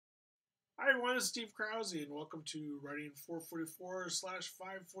Hi everyone, it's Steve Krause, and welcome to Writing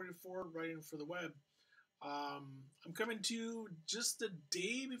 444/544, Writing for the Web. I'm coming to you just the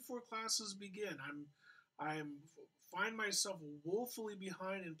day before classes begin. I'm find myself woefully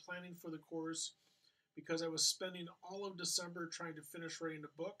behind in planning for the course because I was spending all of December trying to finish writing a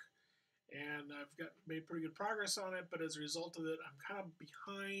book, and I've made pretty good progress on it. But as a result of it, I'm kind of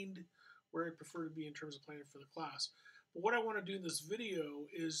behind where I prefer to be in terms of planning for the class. But what I want to do in this video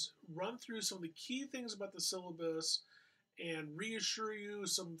is run through some of the key things about the syllabus and reassure you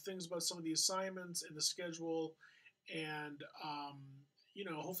some things about some of the assignments and the schedule, and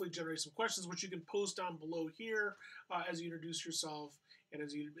hopefully generate some questions which you can post down below here as you introduce yourself and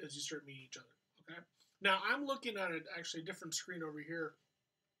as you start meeting each other. Okay. Now I'm looking at actually a different screen over here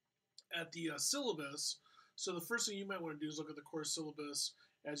at the syllabus. So the first thing you might want to do is look at the course syllabus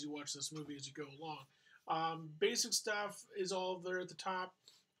as you watch this movie as you go along. Basic stuff is all there at the top.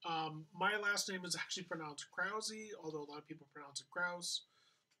 My last name is actually pronounced Krause, although a lot of people pronounce it Kraus.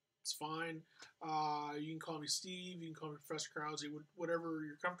 It's fine. You can call me Steve. You can call me Professor Krause. Whatever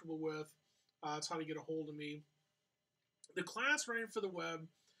you're comfortable with. That's how to get a hold of me. The class Writing for the Web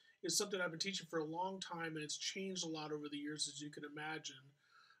is something I've been teaching for a long time, and it's changed a lot over the years, as you can imagine.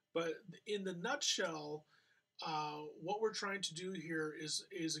 But in the nutshell, what we're trying to do here is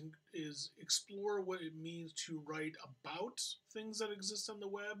explore what it means to write about things that exist on the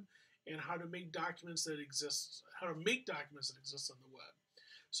web and how to make documents that exist on the web.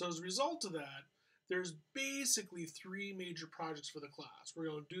 So as a result of that, there's basically three major projects for the class. We're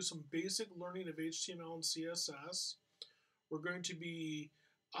going to do some basic learning of HTML and CSS. We're going to be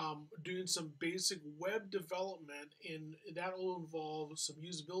doing some basic web development, and that will involve some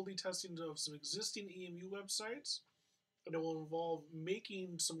usability testing of some existing EMU websites, and it will involve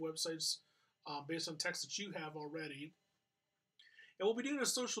making some websites based on text that you have already. And we'll be doing a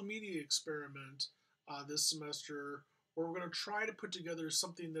social media experiment this semester where we're going to try to put together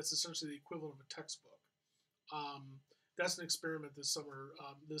something that's essentially the equivalent of a textbook. That's an experiment this summer,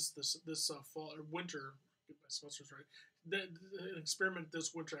 this fall or winter. Get my semesters right. An experiment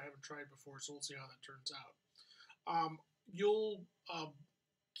this winter I haven't tried before, so we'll see how that turns out. You'll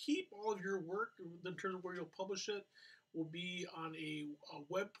keep all of your work in terms of where you'll publish it will be on a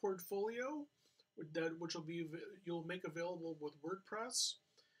web portfolio which you'll make available with WordPress.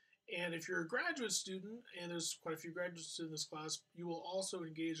 And if you're a graduate student, and there's quite a few graduate students in this class, you will also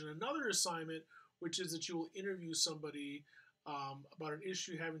engage in another assignment, which is that you will interview somebody about an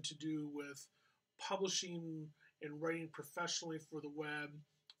issue having to do with publishing and writing professionally for the web,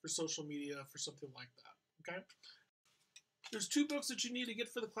 for social media, for something like that. Okay. There's two books that you need to get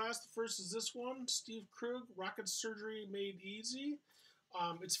for the class. The first is this one, Steve Krug, Rocket Surgery Made Easy.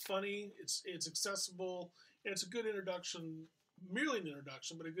 It's funny, it's accessible, and it's a good introduction, merely an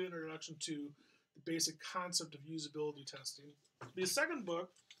introduction, but a good introduction to the basic concept of usability testing. The second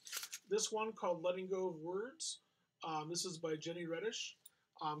book, this one called Letting Go of Words. This is by Jenny Reddish.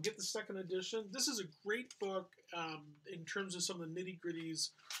 Get the second edition. This is a great book in terms of some of the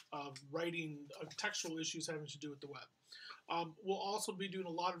nitty-gritties of writing textual issues having to do with the web. We'll also be doing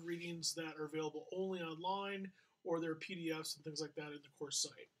a lot of readings that are available only online, or there are PDFs and things like that in the course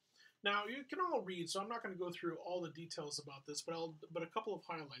site. Now, you can all read, so I'm not going to go through all the details about this, but a couple of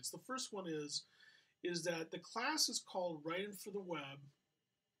highlights. The first one is that the class is called Writing for the Web,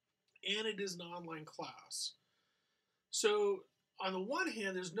 and it is an online class. So on the one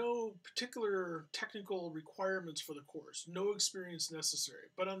hand, there's no particular technical requirements for the course, no experience necessary.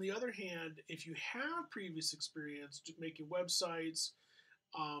 But on the other hand, if you have previous experience making websites,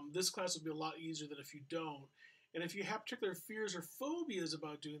 this class will be a lot easier than if you don't. And if you have particular fears or phobias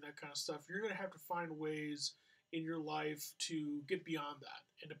about doing that kind of stuff, you're going to have to find ways in your life to get beyond that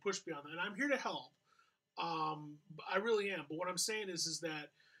and to push beyond that. And I'm here to help. I really am. But what I'm saying is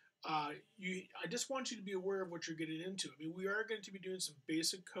that I just want you to be aware of what you're getting into. I mean, we are going to be doing some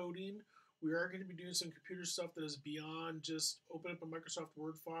basic coding. We are going to be doing some computer stuff that is beyond just open up a Microsoft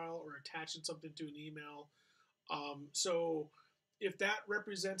Word file or attaching something to an email. So if that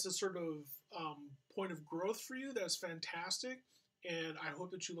represents a sort of point of growth for you, that's fantastic. And I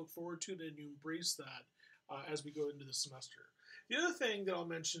hope that you look forward to it and you embrace that as we go into the semester. The other thing that I'll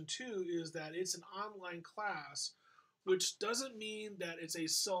mention too is that it's an online class, which doesn't mean that it's a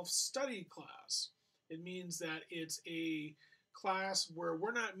self-study class. It means that it's a class where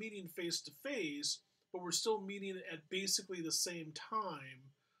we're not meeting face-to-face, but we're still meeting at basically the same time,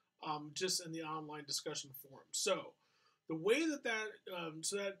 just in the online discussion forum. So the way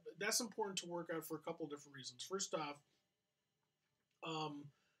that's important to work out for a couple of different reasons. First off,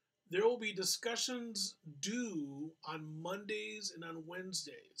 there will be discussions due on Mondays and on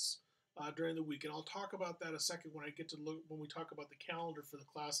Wednesdays. during the week, and I'll talk about that a second when I get to look when we talk about the calendar for the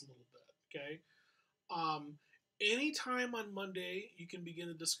class a little bit. Okay. Um, Anytime on Monday you can begin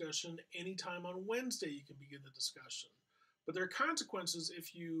the discussion. Anytime on Wednesday you can begin the discussion. But there are consequences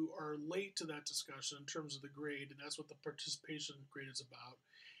if you are late to that discussion in terms of the grade, and that's what the participation grade is about.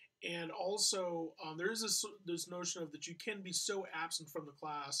 And also, there is this notion of that you can be so absent from the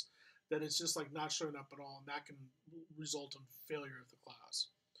class that it's just like not showing up at all, and that can result in failure of the class.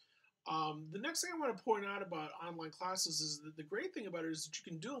 The next thing I want to point out about online classes is that the great thing about it is that you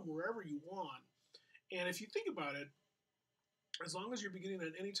can do them wherever you want. And if you think about it, as long as you're beginning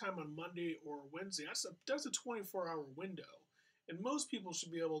at any time on Monday or Wednesday, that's a 24-hour window. And most people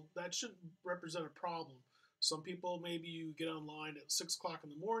should be able, that shouldn't represent a problem. Some people, maybe you get online at 6 o'clock in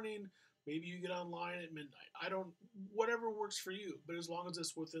the morning, maybe you get online at midnight. Whatever works for you, but as long as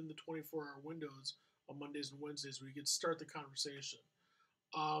it's within the 24-hour windows on Mondays and Wednesdays where you can start the conversation.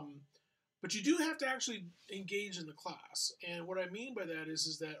 But you do have to actually engage in the class. And what I mean by that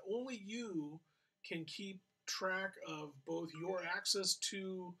is that only you can keep track of both your access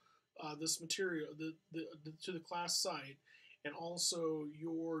to this material, to the class site, and also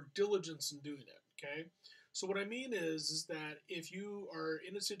your diligence in doing it. Okay, so what I mean is that if you are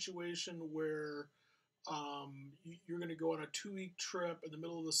in a situation where you're going to go on a 2-week trip in the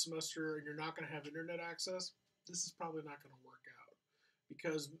middle of the semester and you're not going to have internet access, this is probably not going to work out,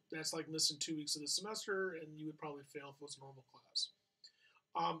 because that's like missing 2 weeks of the semester, and you would probably fail if it was a normal class.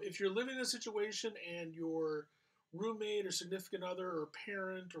 If you're living in a situation and your roommate or significant other or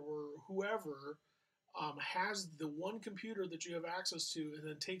parent or whoever has the one computer that you have access to and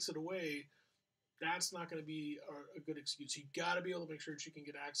then takes it away, that's not going to be a good excuse. You got to be able to make sure that you can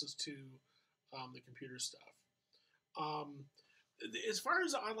get access to the computer stuff. As far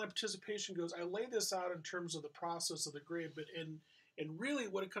as the online participation goes, I lay this out in terms of the process of the grade, but and really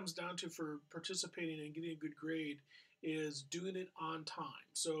what it comes down to for participating and getting a good grade is doing it on time.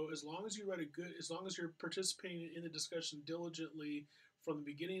 So as long as you're participating in the discussion diligently from the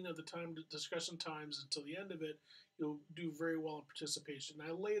beginning of the discussion times until the end of it, you'll do very well in participation. And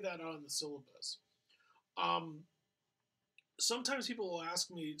I lay that out in the syllabus. Sometimes people will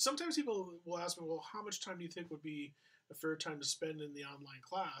ask me, well, how much time do you think would be a fair time to spend in the online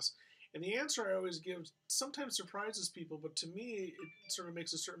class? And the answer I always give sometimes surprises people, but to me, it sort of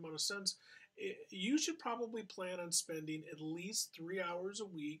makes a certain amount of sense. You should probably plan on spending at least 3 hours a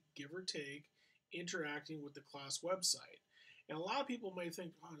week, give or take, interacting with the class website. And a lot of people may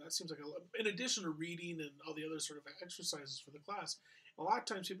think, oh, that seems like in addition to reading and all the other sort of exercises for the class, a lot of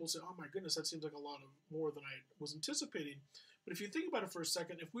times people say, oh my goodness, that seems like a lot more than I was anticipating. But if you think about it for a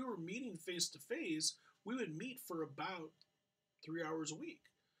second, if we were meeting face to face, we would meet for about 3 hours a week.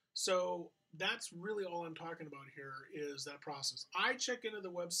 So that's really all I'm talking about here is that process. I check into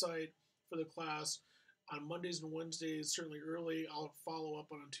the website for the class on Mondays and Wednesdays, certainly early. I'll follow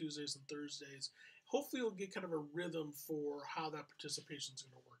up on Tuesdays and Thursdays. Hopefully you'll get kind of a rhythm for how that participation is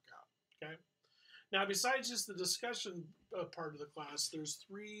going to work out. Okay. Now, besides just the discussion part of the class, there's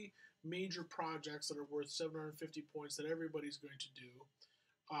 3 major projects that are worth 750 points that everybody's going to do.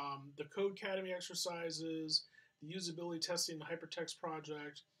 The Codecademy exercises, the usability testing, the hypertext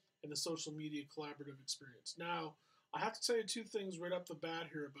project, and the social media collaborative experience. Now, I have to tell you 2 things right off the bat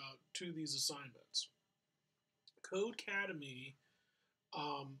here about 2 of these assignments. Codecademy,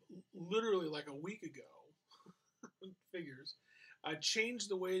 literally like a week ago, figures, changed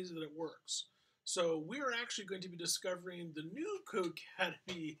the ways that it works. So we are actually going to be discovering the new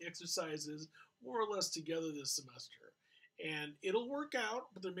Codecademy exercises more or less together this semester. And it'll work out,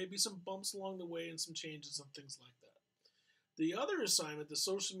 but there may be some bumps along the way and some changes and things like that. The other assignment, the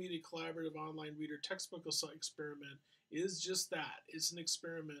Social Media Collaborative Online Reader Textbook Experiment, is just that. It's an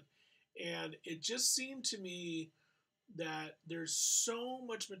experiment. And it just seemed to me that there's so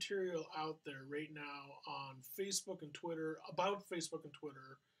much material out there right now on Facebook and Twitter, about Facebook and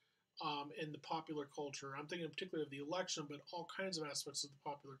Twitter, in the popular culture. I'm thinking particularly of the election, but all kinds of aspects of the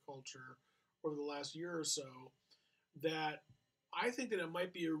popular culture over the last year or so, that I think that it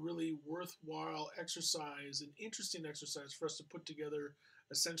might be a really worthwhile exercise, an interesting exercise for us to put together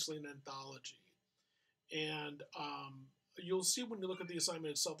essentially an anthology. And you'll see when you look at the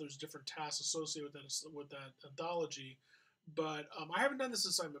assignment itself, there's different tasks associated with that anthology. But I haven't done this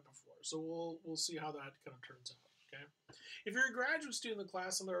assignment before, so we'll see how that kind of turns out. Okay. If you're a graduate student in the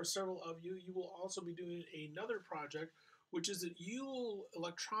class, and there are several of you, you will also be doing another project, which is that you will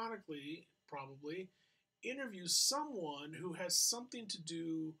electronically, probably, interview someone who has something to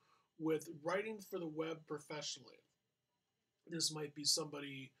do with writing for the web professionally. This might be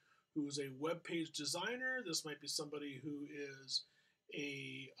somebody who's a web page designer. This might be somebody who is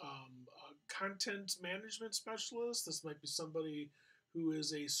a content management specialist. This might be somebody who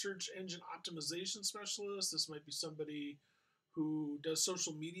is a search engine optimization specialist. This might be somebody who does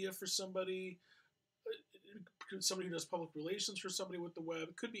social media for somebody, somebody who does public relations for somebody with the web.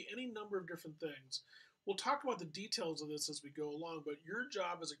 It could be any number of different things. We'll talk about the details of this as we go along, but your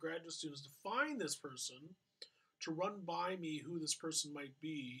job as a graduate student is to find this person, to run by me who this person might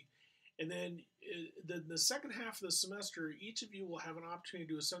be. And then the second half of the semester, each of you will have an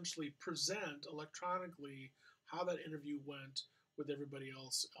opportunity to essentially present electronically how that interview went with everybody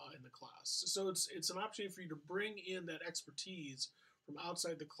else in the class. So it's an opportunity for you to bring in that expertise from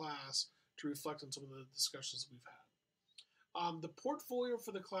outside the class to reflect on some of the discussions that we've had. The portfolio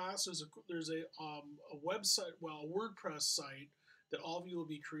for the class is there's a website, well, a WordPress site that all of you will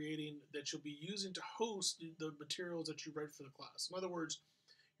be creating that you'll be using to host the materials that you write for the class. In other words,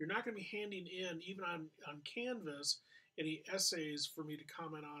 you're not going to be handing in, even on Canvas, any essays for me to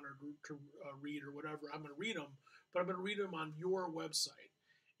comment on or to read or whatever. I'm going to read them, but I'm going to read them on your website.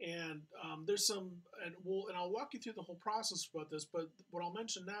 And there's some, and I'll walk you through the whole process about this, but what I'll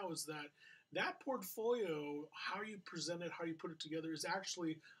mention now is that portfolio, how you present it, how you put it together, is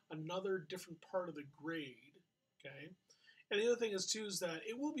actually another different part of the grade, okay? And the other thing is, too, is that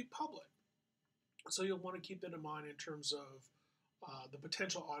it will be public. So you'll want to keep that in mind in terms of the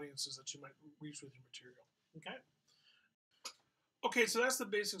potential audiences that you might reach with your material, okay? Okay, so that's the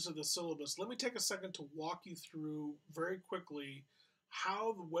basics of the syllabus. Let me take a second to walk you through very quickly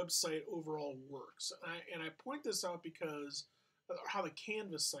how the website overall works. And I point this out because, how the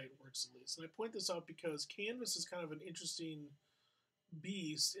Canvas site works at least. And I point this out because Canvas is kind of an interesting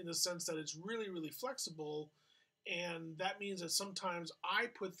beast in the sense that it's really, really flexible. And that means that sometimes I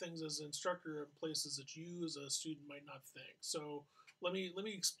put things as an instructor in places that you as a student might not think. So let me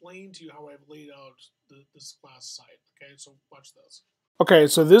explain to you how I've laid out this class site. Okay, so watch this. Okay,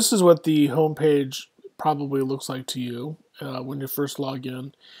 so this is what the homepage probably looks like to you when you first log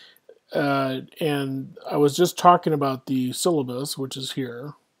in. And I was just talking about the syllabus, which is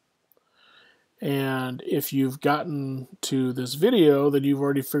here. And if you've gotten to this video, then you've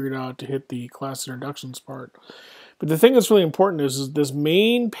already figured out to hit the class introductions part. But the thing that's really important is this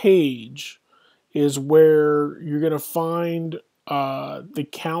main page is where you're going to find the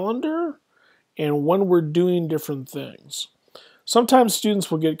calendar and when we're doing different things. Sometimes students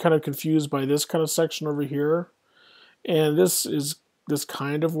will get kind of confused by this kind of section over here. And this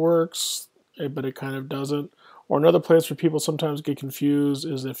kind of works, but it kind of doesn't. Or another place where people sometimes get confused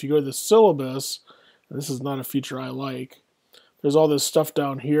is if you go to the syllabus, and this is not a feature I like, there's all this stuff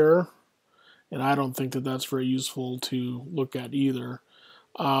down here, and I don't think that that's very useful to look at either.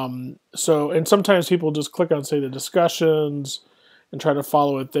 And sometimes people just click on, say, the discussions and try to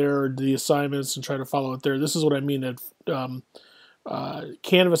follow it there, the assignments and try to follow it there. This is what I mean that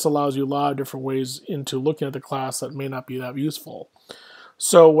Canvas allows you a lot of different ways into looking at the class that may not be that useful.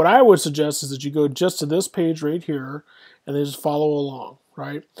 So what I would suggest is that you go just to this page right here and then just follow along,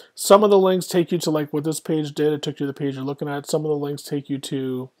 right? Some of the links take you to like what this page did. It took you to the page you're looking at. Some of the links take you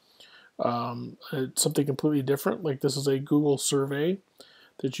to something completely different. Like this is a Google survey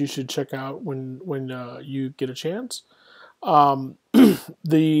that you should check out when you get a chance. When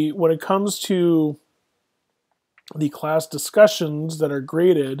it comes to the class discussions that are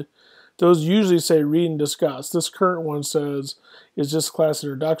graded, those usually say read and discuss. This current one says is just class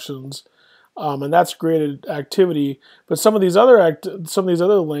introductions, and that's graded activity. But some of these other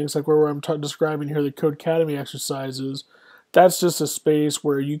links, like where I'm describing here the Codecademy exercises, that's just a space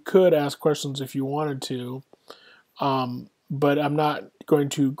where you could ask questions if you wanted to, but I'm not going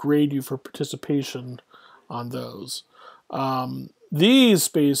to grade you for participation on those. These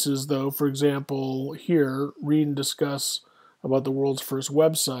spaces, though, for example, here, read and discuss about the world's first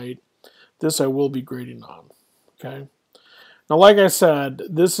website, this I will be grading on, okay? Now, like I said,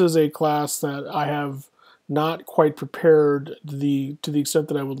 this is a class that I have not quite prepared to the extent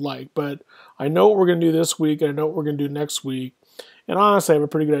that I would like, but I know what we're going to do this week, and I know what we're going to do next week, and honestly, I have a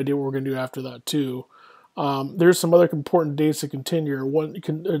pretty good idea what we're going to do after that, too. There's some other important dates to continue,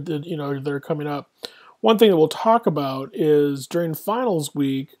 that are coming up. One thing that we'll talk about is during finals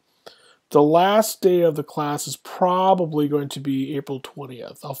week, the last day of the class is probably going to be April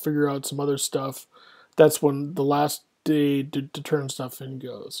 20th. I'll figure out some other stuff. That's when the last day to turn stuff in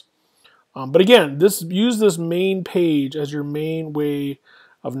goes. But again, use this main page as your main way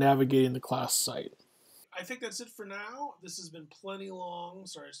of navigating the class site. I think that's it for now. This has been plenty long.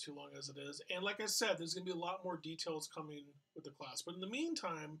 Sorry it's too long as it is. And like I said, there's going to be a lot more details coming with the class. But in the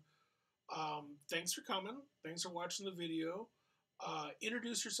meantime, thanks for coming. Thanks for watching the video.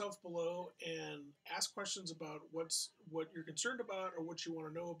 Introduce yourself below and ask questions about what you're concerned about or what you want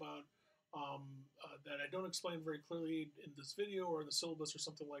to know about that I don't explain very clearly in this video or in the syllabus or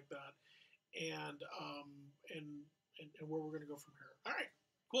something like that, and and where we're going to go from here. All right,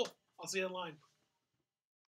 cool. I'll see you online.